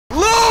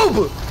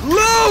Lube!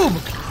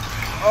 Lube!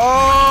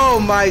 Oh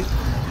my...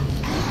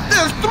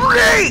 There's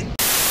 3!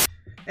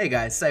 Hey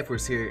guys,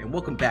 Syphorce here, and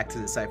welcome back to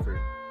the Cypher.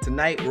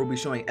 Tonight, we'll be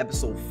showing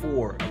episode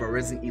 4 of our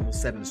Resident Evil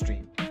 7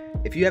 stream.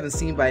 If you haven't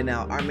seen by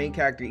now, our main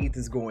character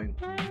Ethan's going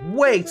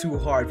way too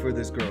hard for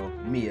this girl,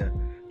 Mia.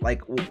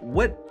 Like,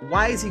 what?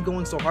 Why is he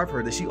going so hard for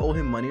her? Does she owe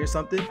him money or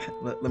something?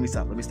 Let me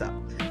stop.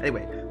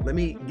 Anyway, let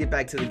me get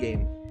back to the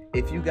game.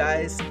 If you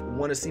guys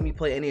want to see me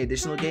play any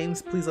additional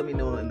games, please let me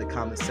know in the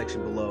comments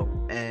section below,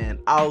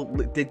 and I'll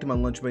dig through my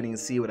lunch money and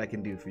see what I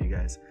can do for you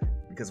guys.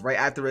 Because right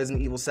after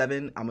Resident Evil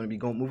 7, I'm going to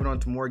be moving on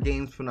to more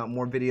games, putting out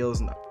more videos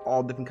and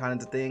all different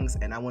kinds of things,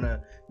 and I want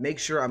to make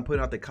sure I'm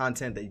putting out the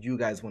content that you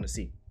guys want to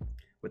see.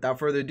 Without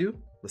further ado,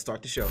 let's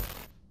start the show.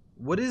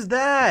 What is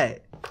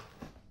that?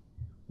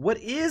 What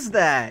is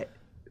that?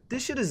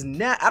 This shit is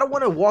I don't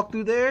want to walk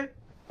through there.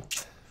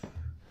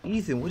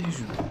 Ethan, what are you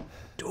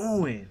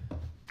doing?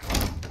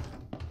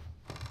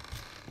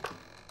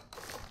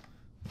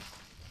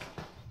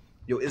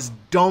 Yo, it's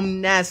dumb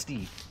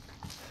nasty.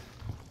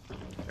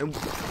 And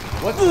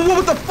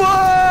what the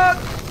fuck?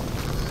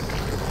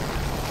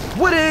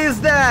 What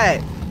is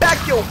that?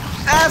 Back your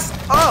ass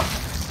up.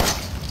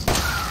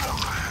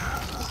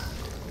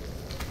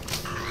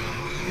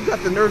 You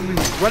got the nerve to be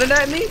running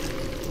at me?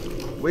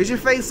 Where's your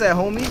face at,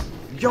 homie?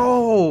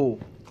 Yo.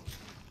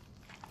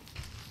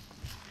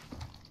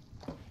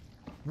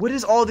 What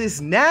is all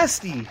this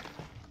nasty?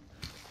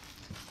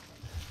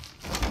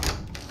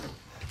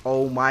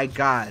 Oh my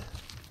god.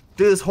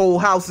 This whole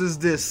house is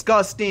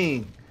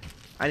disgusting.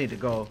 I need to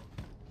go.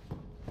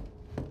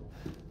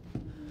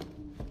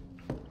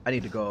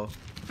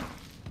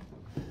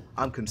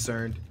 I'm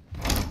concerned.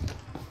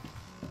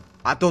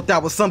 I thought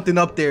that was something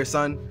up there,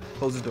 son.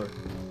 Close the door.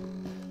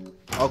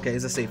 Okay,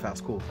 it's a safe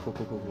house. Cool.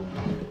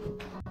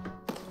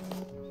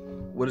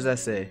 What does that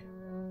say?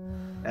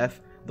 F.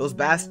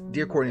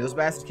 Dear Courtney, those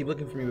bastards keep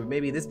looking for me, but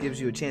maybe this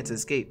gives you a chance to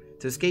escape.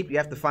 To escape, you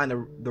have to find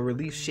the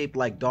relief shaped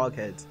like dog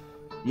heads.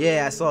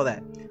 Yeah, I saw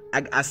that.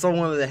 I saw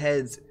one of the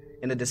heads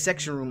in a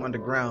dissection room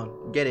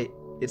underground. Get it?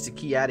 It's the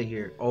key out of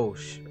here. Oh,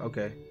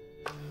 okay.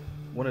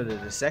 One of the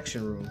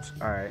dissection rooms.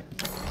 Alright.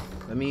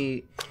 Let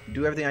me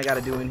do everything I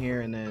gotta do in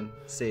here and then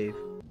save.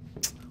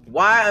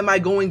 Why am I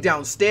going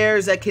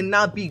downstairs? That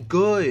cannot be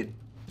good.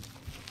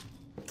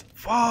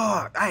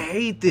 Fuck. I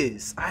hate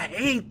this. My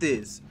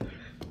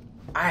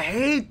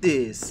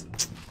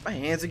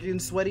hands are getting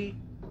sweaty.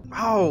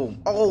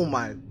 Oh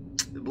my.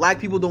 Black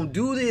people don't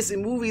do this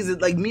in movies.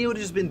 Like, me would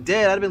have just been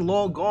dead. I'd have been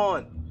long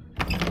gone.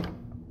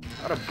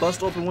 I'd have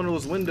bust open one of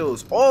those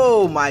windows.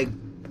 Oh my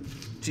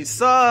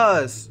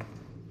Jesus.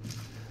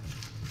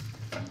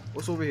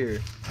 What's over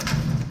here?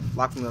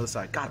 Locked from the other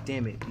side. God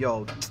damn it.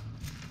 Yo.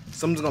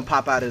 Something's gonna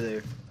pop out of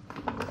there.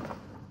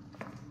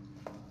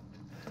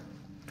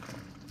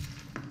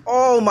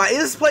 Oh my,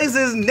 this place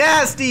is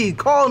nasty.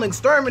 Call an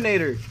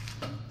exterminator.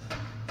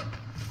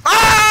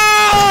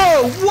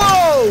 Oh!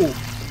 Whoa!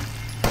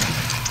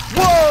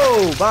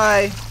 Whoa!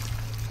 Bye.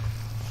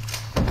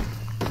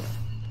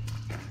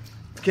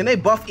 Can they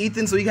buff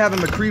Ethan so you can have a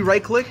McCree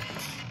right click?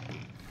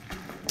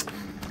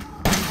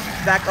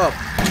 Back up.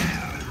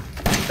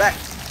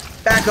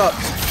 Back up.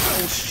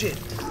 Oh shit.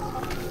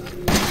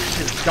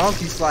 This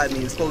donkey slide me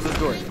and close this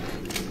door.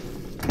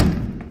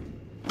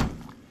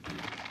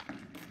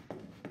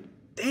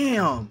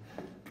 Damn.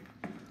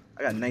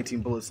 I got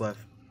 19 bullets left.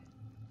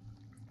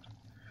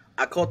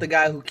 I caught the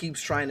guy who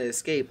keeps trying to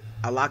escape.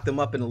 I locked him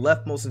up in the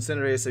leftmost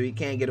incinerator so he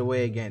can't get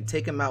away again.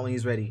 Take him out when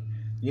he's ready.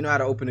 You know how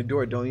to open the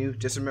door, don't you?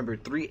 Just remember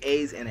 3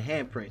 A's and a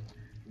handprint.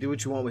 Do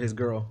what you want with his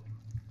girl.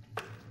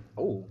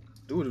 Oh,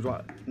 do what you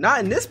want.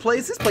 Not in this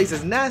place. This place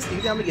is nasty.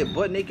 You think I'm gonna get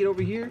butt naked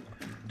over here?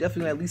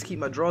 Definitely at least keep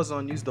my drawers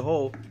on. Use the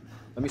hole.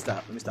 Let me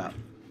stop.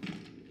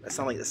 That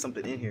sounds like there's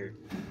something in here.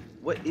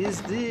 What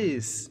is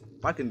this?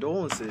 My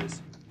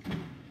condolences.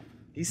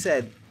 He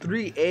said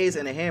 3 A's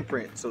and a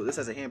handprint. So this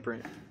has a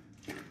handprint.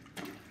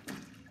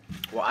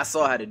 Well, I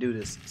saw how to do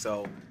this.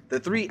 So the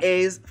 3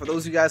 A's, for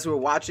those of you guys who are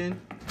watching,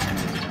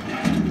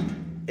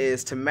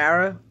 is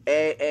Tamara,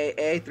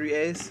 A, 3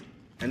 A's,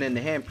 and then the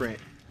handprint.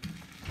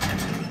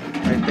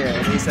 Right there.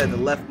 And he said the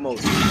leftmost.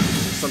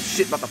 Some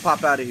shit about to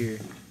pop out of here.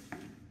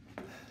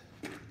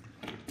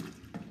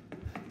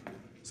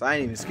 So I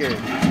ain't even scared.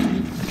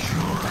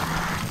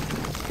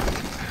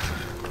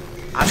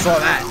 I saw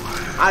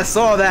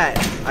that.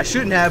 I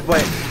shouldn't have,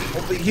 but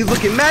he's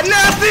looking mad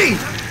nasty!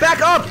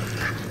 Back up!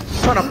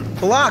 I'm trying to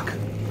block.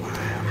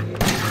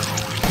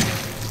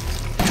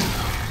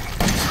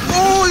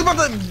 Oh, he's about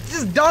to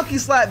just donkey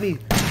slap me.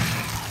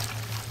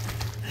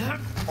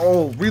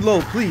 Oh,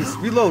 reload, please.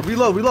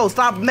 Reload.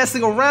 Stop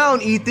messing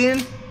around, Ethan.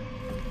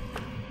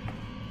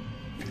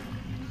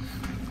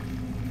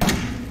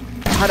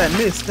 How'd I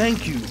miss?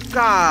 Thank you.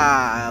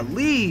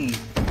 Golly.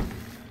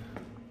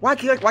 Why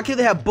can't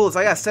they have bullets?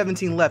 I got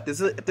 17 left.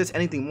 If there's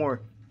anything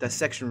more, that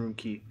section room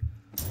key.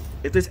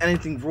 If there's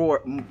anything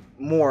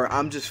more,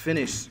 I'm just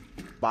finished.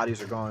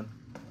 Bodies are gone.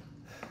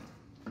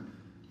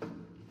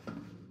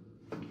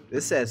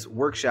 This says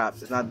workshop.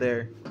 It's not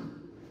there.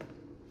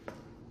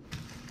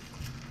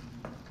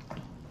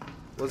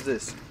 What's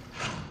this?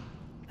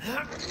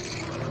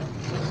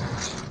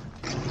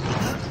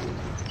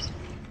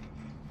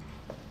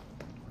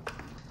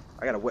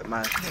 I gotta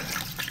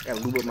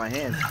lube up my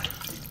hand.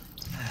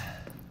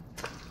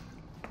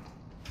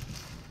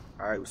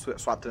 Alright, we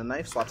swap to the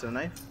knife, Stab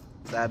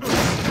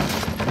bullets.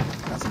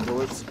 Got some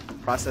bullets.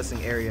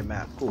 Processing area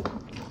map. Cool.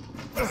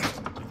 Swap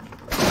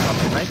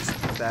the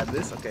knife, stab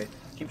this. Okay.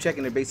 Keep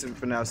checking the basement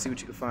for now, see what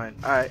you can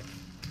find. Alright.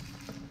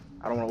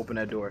 I don't want to open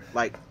that door.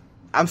 Like,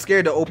 I'm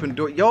scared to open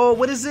door. Yo,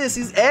 what is this?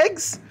 These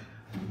eggs?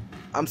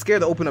 I'm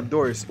scared to open up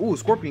doors. Ooh,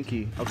 scorpion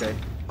key. Okay.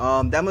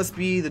 That must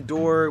be the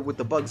door with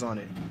the bugs on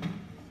it.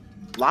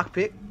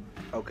 Lockpick.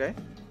 Okay.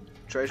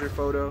 Treasure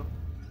photo.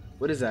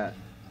 What is that?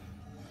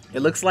 It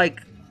looks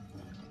like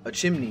a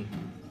chimney.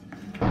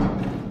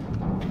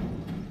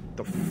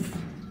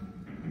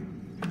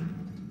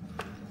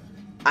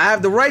 I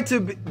have the right to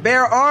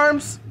bear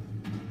arms.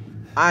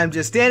 I'm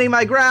just standing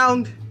my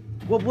ground.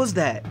 What was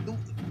that?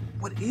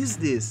 What is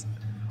this?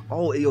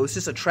 Oh, yo, it's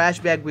just a trash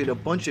bag with a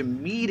bunch of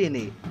meat in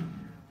it.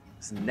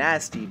 It's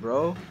nasty,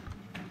 bro.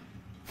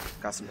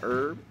 Got some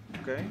herb.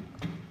 Okay.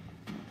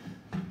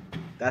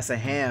 That's a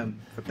ham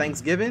for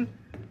Thanksgiving.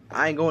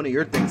 I ain't going to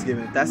your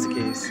Thanksgiving if that's the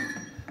case.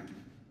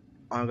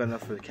 I don't got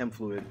enough for the chem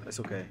fluid. That's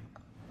okay.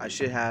 I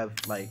should have,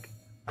 like,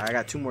 I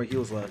got 2 more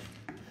heals left.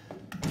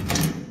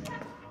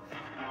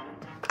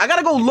 I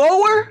gotta go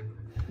lower?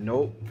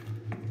 Nope.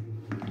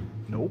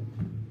 Nope.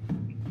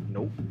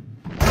 Nope.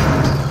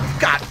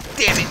 God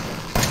damn it.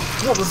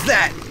 What was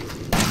that?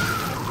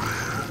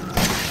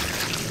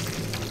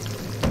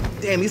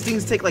 Damn, these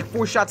things take like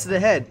 4 shots to the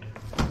head.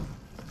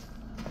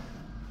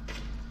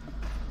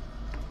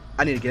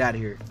 I need to get out of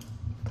here.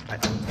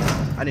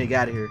 I need to get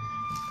out of here.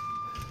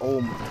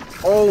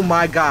 Oh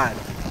my god.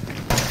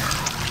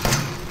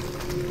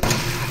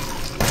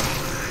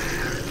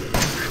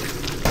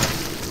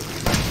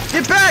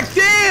 Get back,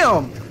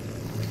 damn!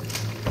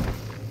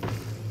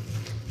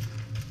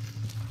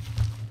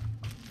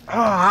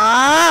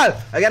 Ah,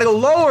 I gotta go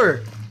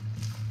lower.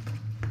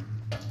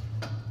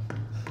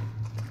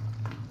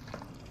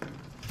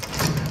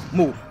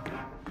 Move.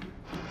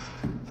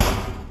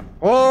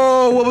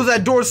 Oh, what was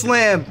that door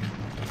slam?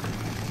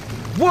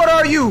 What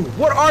are you?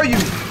 What are you?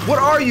 What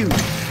are you?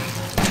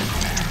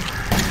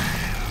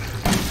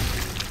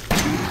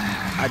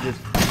 I just...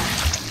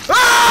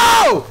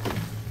 Oh!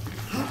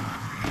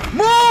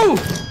 Move!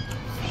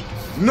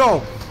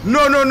 No.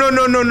 No, no, no,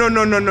 no, no, no,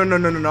 no, no, no, no,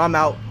 no, no, I'm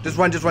out. Just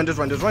run, just run, just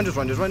run, just run, just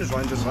run, just run, just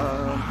run, just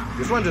run.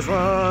 Just run, just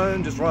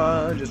run, just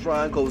run, just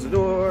run. Close the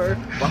door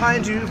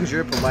behind you because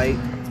you're polite.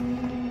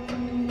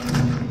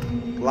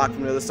 Lock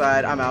from the other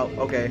side. I'm out.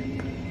 Okay.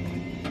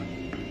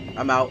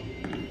 I'm out.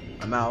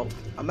 I'm out.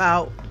 I'm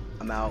out.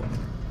 I'm out.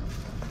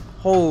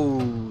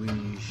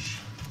 Holy sh...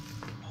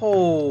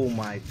 Oh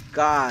my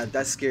god.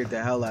 That scared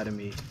the hell out of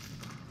me.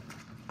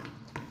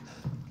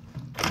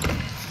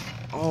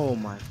 Oh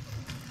my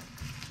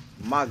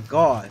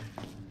god.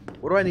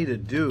 What do I need to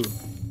do?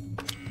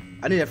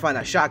 I need to find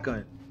that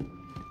shotgun.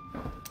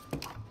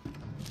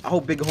 I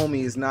hope big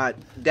homie is not...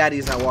 Daddy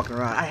is not walking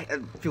around.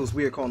 It feels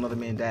weird calling another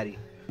man daddy.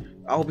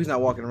 I hope he's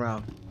not walking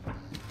around.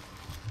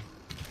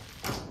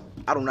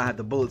 I do not have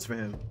the bullets for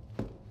him.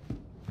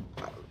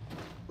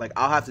 Like,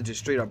 I'll have to just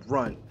straight up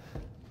run.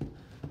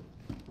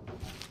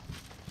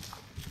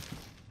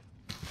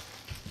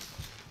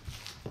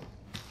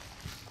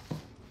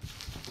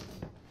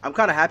 I'm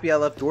kind of happy I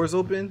left doors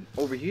open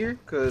over here,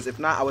 because if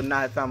not, I would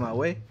not have found my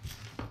way.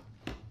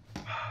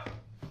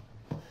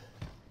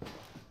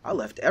 I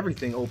left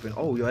everything open.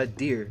 Oh, yo, that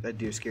deer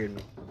scared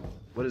me.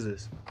 What is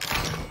this?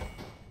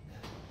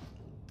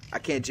 I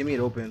can't jimmy it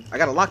open. I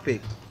got a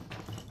lockpick.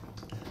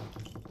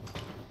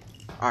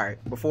 Alright,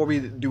 before we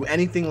do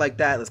anything like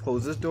that, let's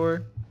close this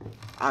door.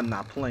 I'm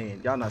not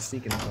playing. Y'all not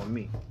sneaking up on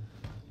me.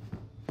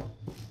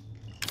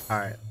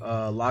 Alright,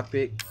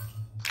 lockpick.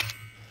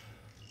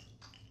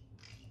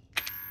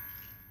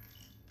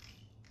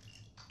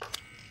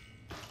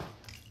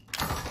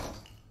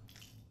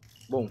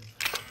 Boom.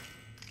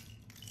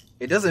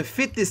 It doesn't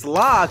fit this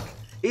lock.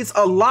 It's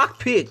a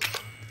lockpick.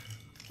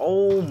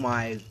 Oh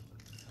my...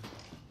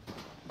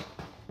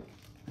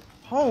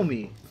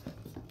 Homie.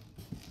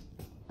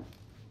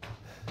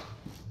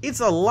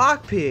 It's a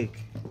lockpick.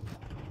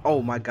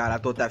 Oh my god, I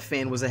thought that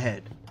fan was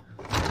ahead.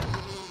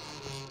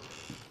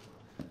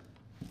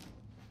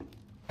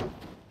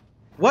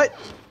 What?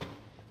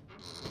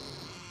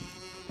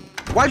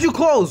 Why'd you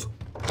close?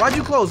 Why'd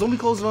you close? Don't be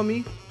closing on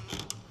me.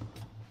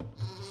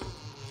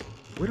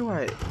 Where do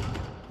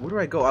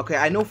I go? Okay,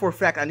 I know for a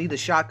fact I need a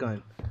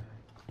shotgun.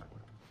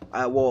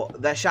 Well,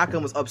 that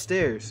shotgun was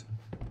upstairs.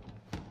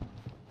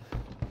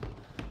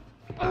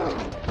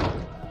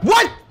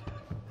 What?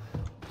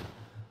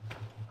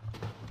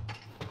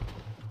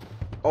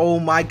 Oh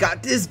my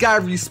god, this guy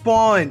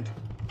respawned.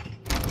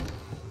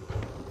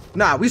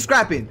 Nah, we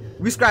scrapping.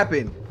 We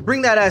scrapping.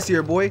 Bring that ass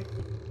here, boy.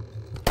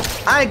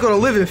 I ain't gonna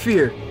live in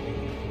fear.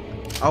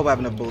 I hope I have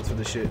enough bullets for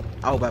this shit.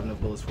 I hope I have enough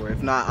bullets for it.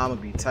 If not, I'm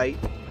gonna be tight.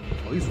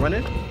 Oh, he's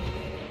running.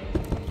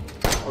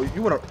 Oh,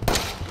 you wanna...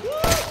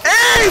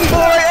 Aim,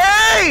 boy,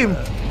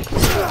 aim!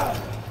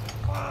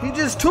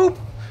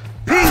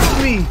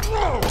 two-piece me.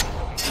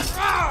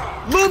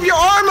 Move your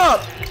arm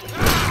up.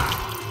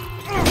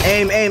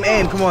 Aim, aim,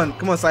 aim. Come on,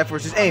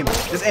 Syphorce. Just aim.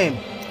 Just aim.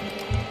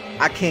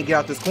 I can't get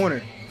out this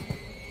corner.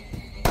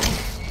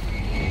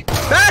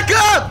 Back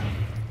up!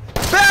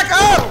 Back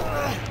up!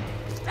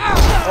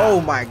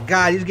 Oh my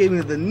God, he just gave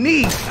me the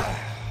knee.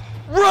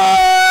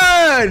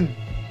 Run!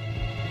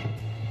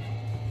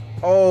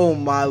 Oh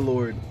my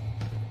Lord.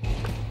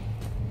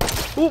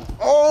 Oop.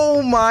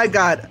 Oh my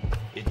God.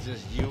 It's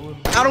just you and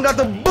me. I don't got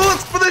the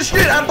bullets for this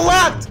shit. I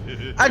blocked.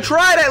 I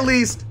tried at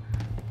least.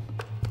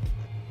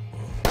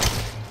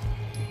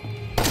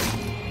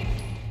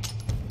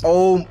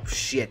 Oh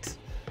shit.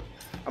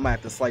 I might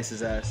have to slice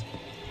his ass.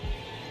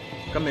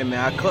 Come here,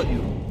 man. I cut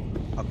you.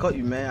 I'll cut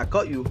you, man. I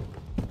cut you.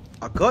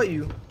 I'll cut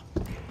you.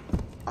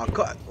 I'll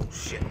cut. Oh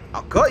shit.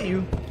 I'll cut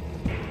you.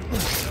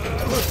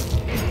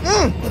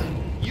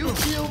 You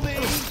kill me.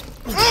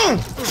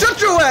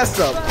 Shut your ass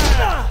up.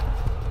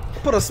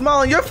 Put a smile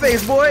on your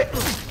face, boy.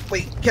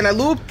 Wait, can I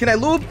lube? Can I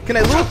lube? Can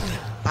I lube?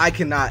 I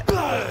cannot.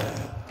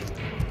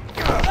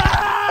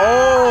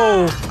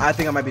 Oh, I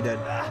think I might be dead.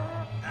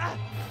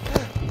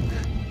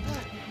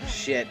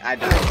 Shit, I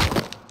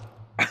died.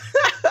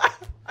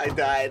 I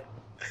died.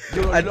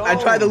 I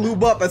tried to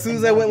lube up. As soon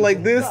as I went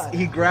like this,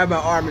 he grabbed my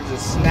arm and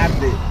just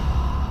snapped it.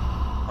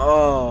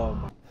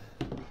 Oh.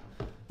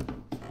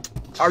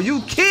 Are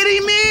you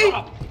kidding me?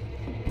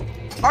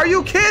 Are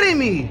you kidding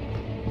me?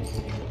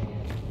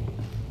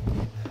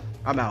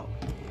 I'm out.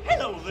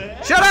 Hello there.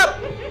 Shut up!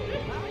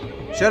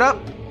 Shut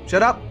up!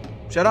 Shut up!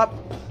 Shut up!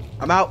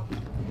 I'm out.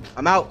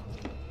 I'm out.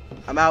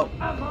 I'm out.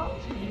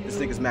 This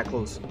nigga's mad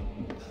close.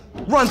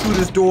 Run through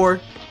this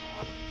door.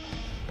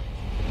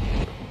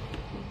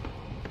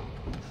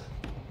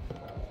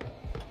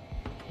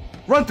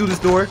 Run through this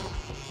door.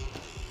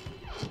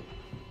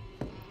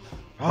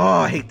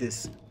 Oh, I hate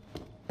this.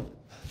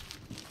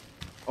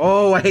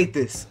 Oh, I hate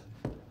this.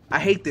 I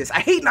hate this. I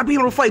hate not being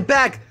able to fight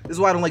back. This is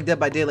why I don't like Dead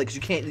by Daylight, because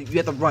you can't, you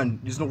have to run.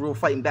 There's no real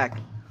fighting back.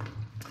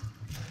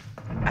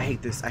 I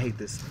hate this. I hate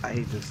this. I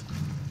hate this.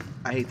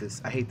 I hate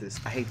this. I hate this.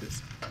 I hate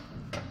this.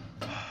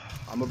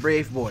 I'm a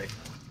brave boy.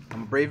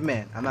 I'm a brave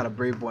man. I'm not a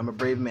brave boy. I'm a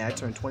brave man. I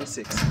turned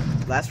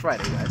 26 last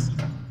Friday, guys.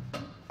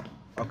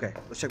 Okay,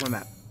 let's check my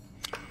map.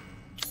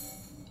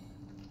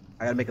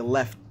 I gotta make a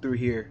left through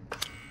here.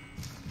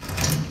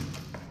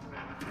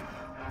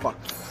 Fuck.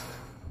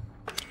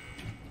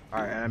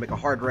 Alright, and I make a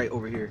hard right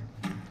over here.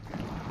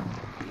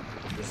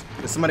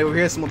 There's somebody over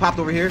here. Someone popped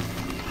over here.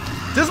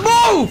 Just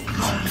move!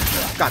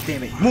 God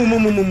damn it. Move,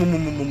 move, move, move, move,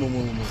 move, move, move,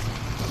 move,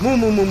 move. Move,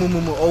 move, move, move,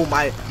 move, move. Oh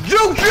my.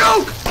 Juke,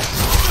 juke!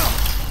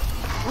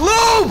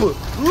 Lube!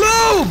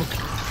 Lube!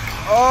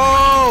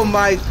 Oh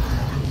my.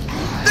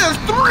 There's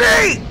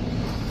 3!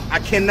 I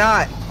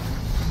cannot.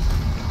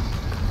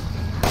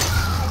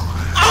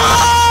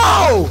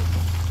 Oh!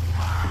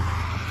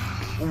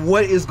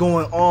 What is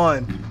going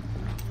on?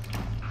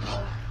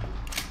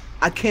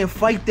 I can't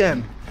fight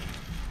them.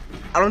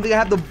 I don't think I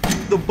have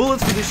the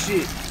bullets for this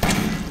shit.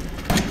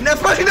 And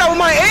especially not with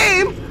my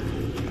aim.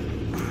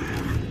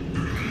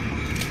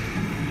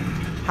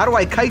 How do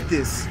I kite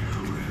this?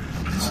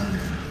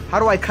 How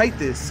do I kite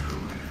this?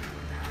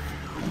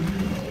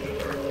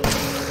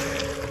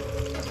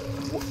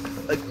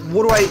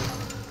 What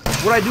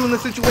do I do in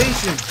this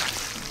situation?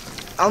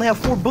 I only have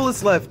 4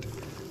 bullets left.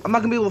 I'm not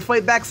gonna be able to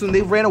fight back soon.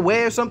 They ran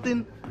away or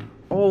something.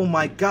 Oh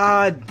my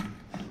God.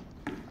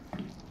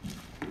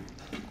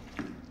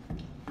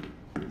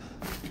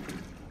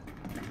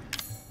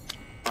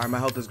 Alright, my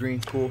health is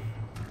green. Cool.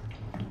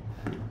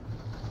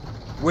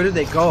 Where did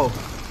they go?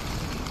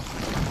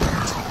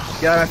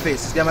 Get out of my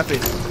face. Just get out of my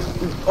face.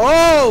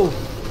 Oh!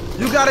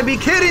 You gotta be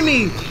kidding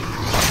me!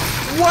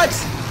 What?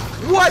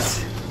 What?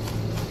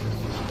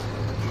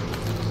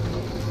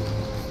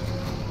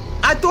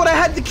 I thought I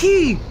had the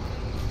key!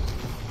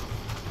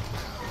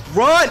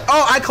 Run!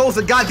 Oh, I closed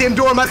the goddamn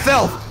door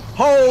myself!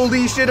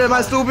 Holy shit, am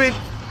I stupid?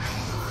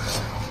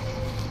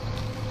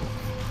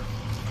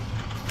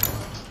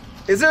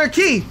 Is there a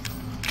key?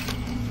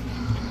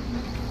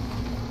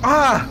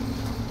 Ah!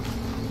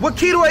 What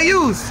key do I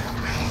use?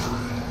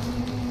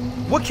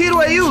 What key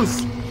do I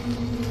use?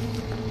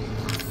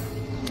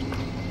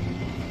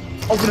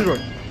 Open the door.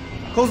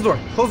 Close the door.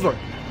 Close the door.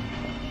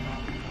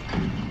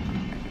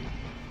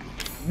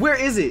 Where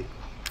is it?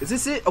 Is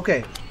this it?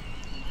 Okay.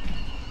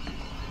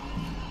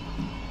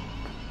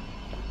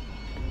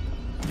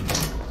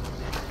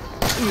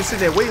 You just sit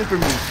there waiting for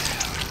me.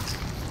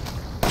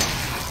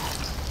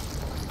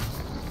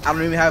 I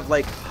don't even have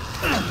like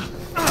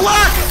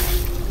block!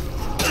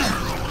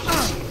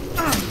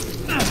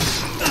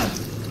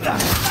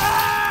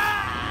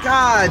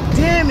 God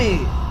damn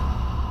it!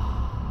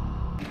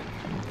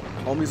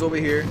 Homie's over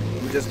here.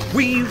 We just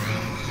weave.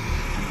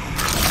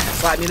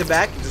 Slide me in the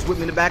back. Just whip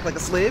me in the back like a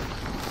slave.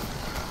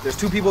 There's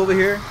 2 people over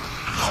here.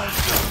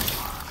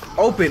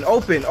 Open,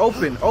 open,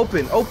 open,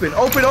 open, open, open,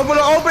 open,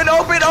 open, open,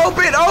 open,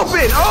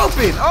 open,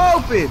 open,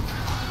 open.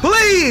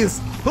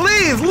 Please,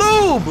 please,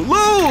 lube,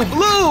 lube,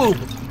 lube.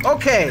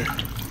 Okay.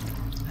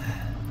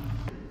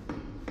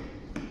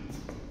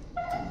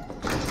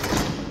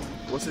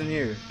 What's in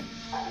here?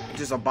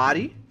 Just a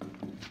body?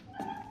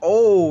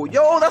 Oh,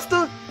 yo, that's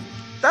the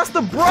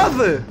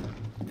brother.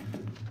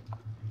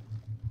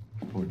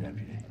 Poor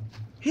deputy.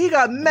 He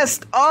got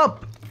messed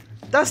up.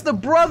 That's the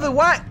brother.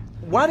 Why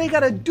they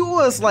gotta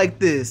do us like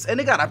this? And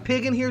they got a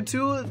pig in here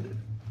too.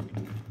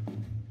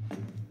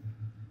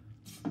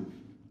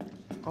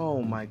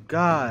 Oh my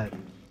god.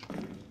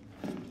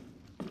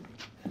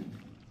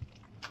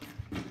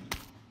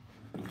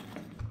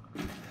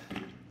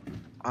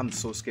 I'm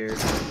so scared.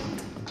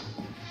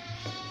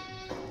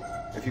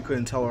 If you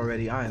couldn't tell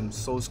already, I am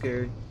so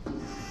scared.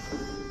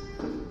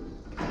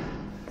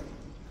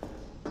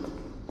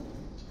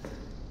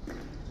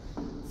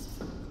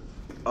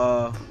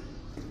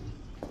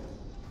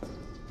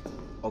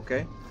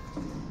 Okay.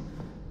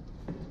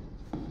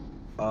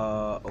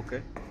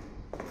 Okay.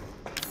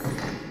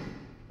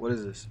 What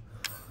is this?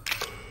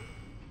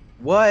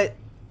 What?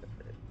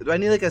 Do I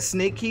need like a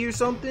snake key or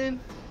something?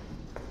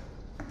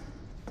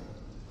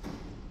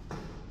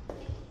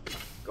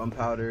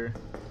 Gunpowder.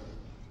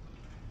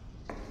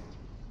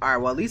 Alright,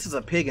 well at least it's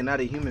a pig and not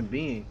a human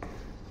being.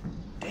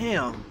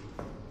 Damn.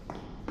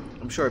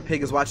 I'm sure a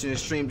pig is watching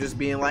this stream just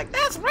being like,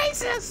 that's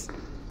racist!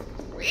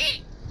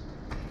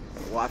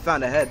 Well, I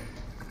found a head.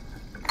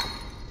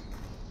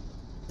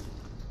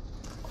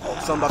 Oh,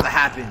 something about to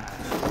happen.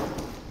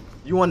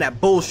 You on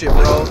that bullshit,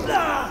 bro.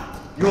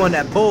 You on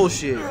that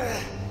bullshit.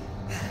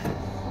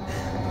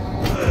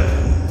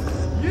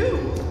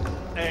 You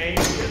ain't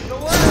in the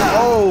way.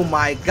 Oh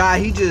my god,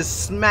 he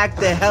just smacked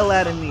the hell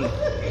out of me.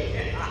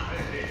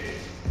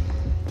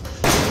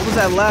 What was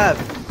that laugh?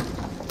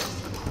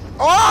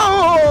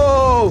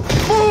 Oh!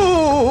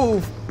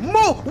 Move!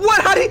 Move!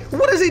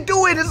 What is he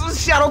doing? Is this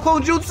shadow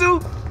clone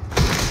jutsu?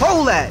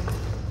 Hold that!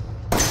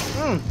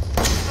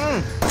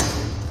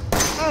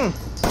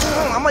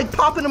 I'm like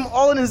popping him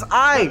all in his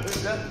eye.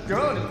 That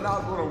gun is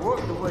not gonna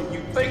work the way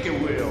you think it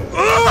will.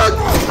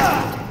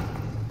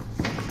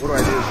 What do I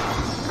do?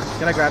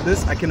 Can I grab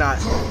this? I cannot.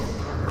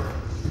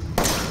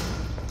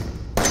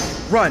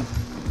 Run!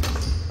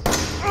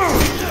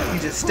 He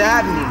just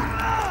stabbed me.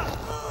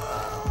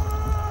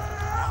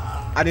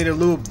 I need a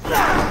lube.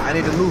 I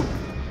need a lube.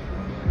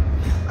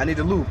 I need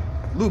a lube.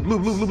 Lube.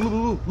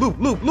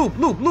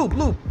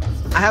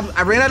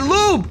 I ran out of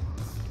lube.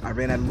 I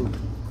ran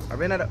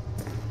out of.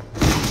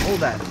 Hold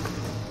that.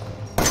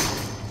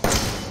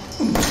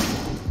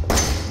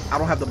 I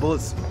don't have the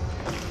bullets.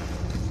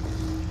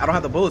 I don't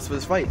have the bullets for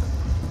this fight.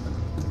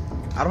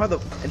 I don't have the.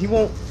 And he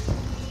won't.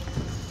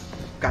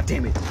 God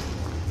damn it.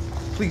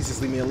 Please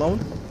just leave me alone.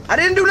 I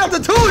didn't do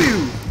nothing to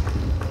you.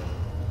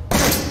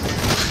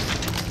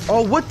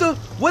 Oh, what the?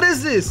 What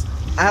is this?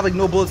 I have like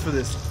no bullets for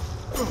this.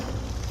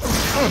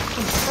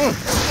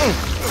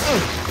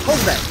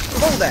 Hold that.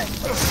 Hold that.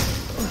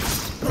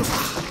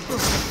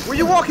 Where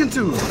you walking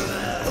to?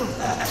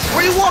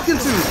 Where you walking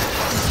to?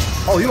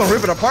 Oh, you gonna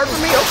rip it apart for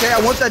me? Okay,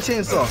 I want that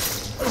chainsaw.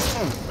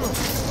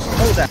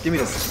 Hold that. Give me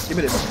this. Give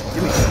me this.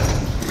 Give me this.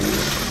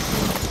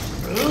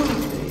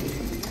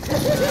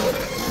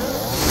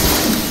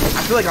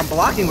 I feel like I'm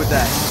blocking with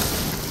that.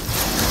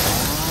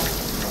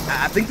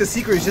 I think the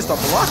secret is just a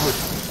block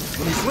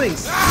when he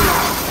swings.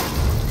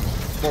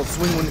 Well,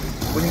 swing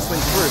when he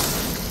swings first.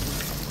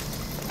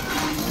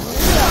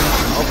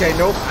 Okay,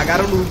 nope. I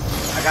gotta lube.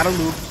 I gotta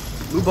lube.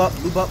 Lube up.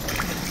 Lube up.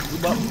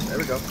 Lube up. There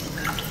we go.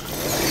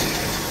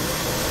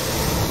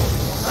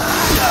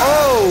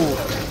 Oh!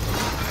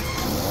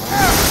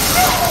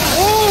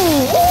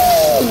 Ooh!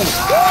 Ooh!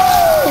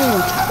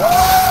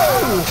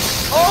 Ooh!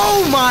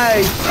 Oh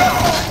my!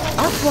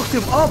 I fucked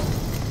him up.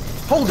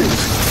 Hold it.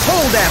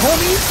 Hold that,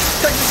 homie.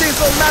 Texas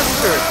Chainsaw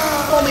Massacre.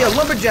 Call me a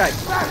lumberjack.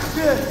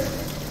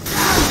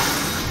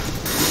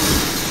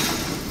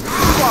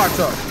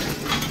 Sparta.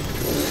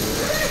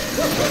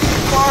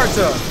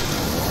 Sparta.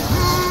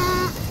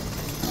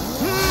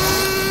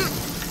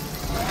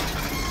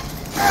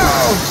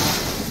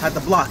 Had the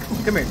block.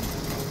 Come here.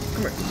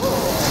 Come here.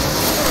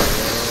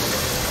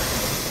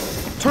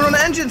 Turn on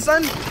the engine,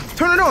 son.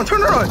 Turn it on.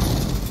 Turn it on.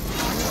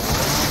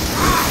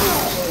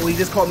 Oh, he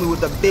just caught me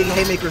with a big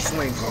haymaker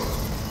swing.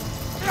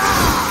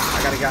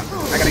 I gotta get out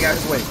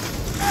of his way.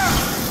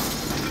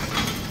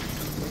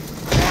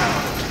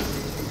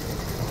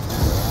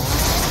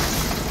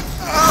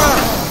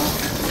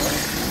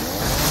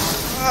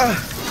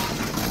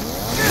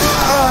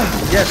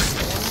 Yes.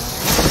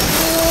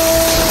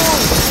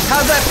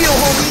 How's that feel,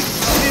 homie?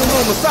 Give me a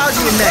little massage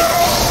in your neck.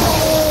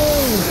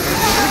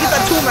 Let me get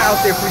that tumor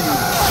out there for you.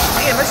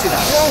 Damn, that shit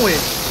is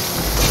growing.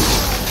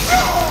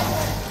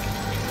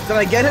 Did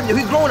I get him?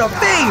 He's growing a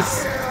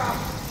face.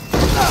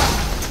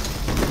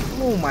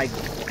 Oh my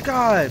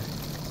god.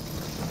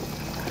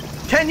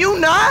 Can you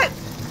not?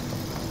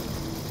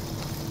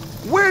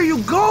 Where are you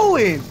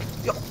going?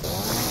 Yo,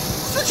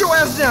 sit your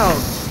ass down.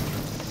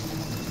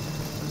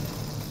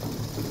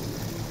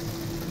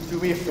 Do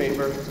me a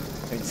favor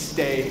and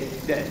stay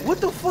dead. What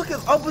the fuck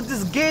is up with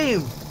this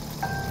game?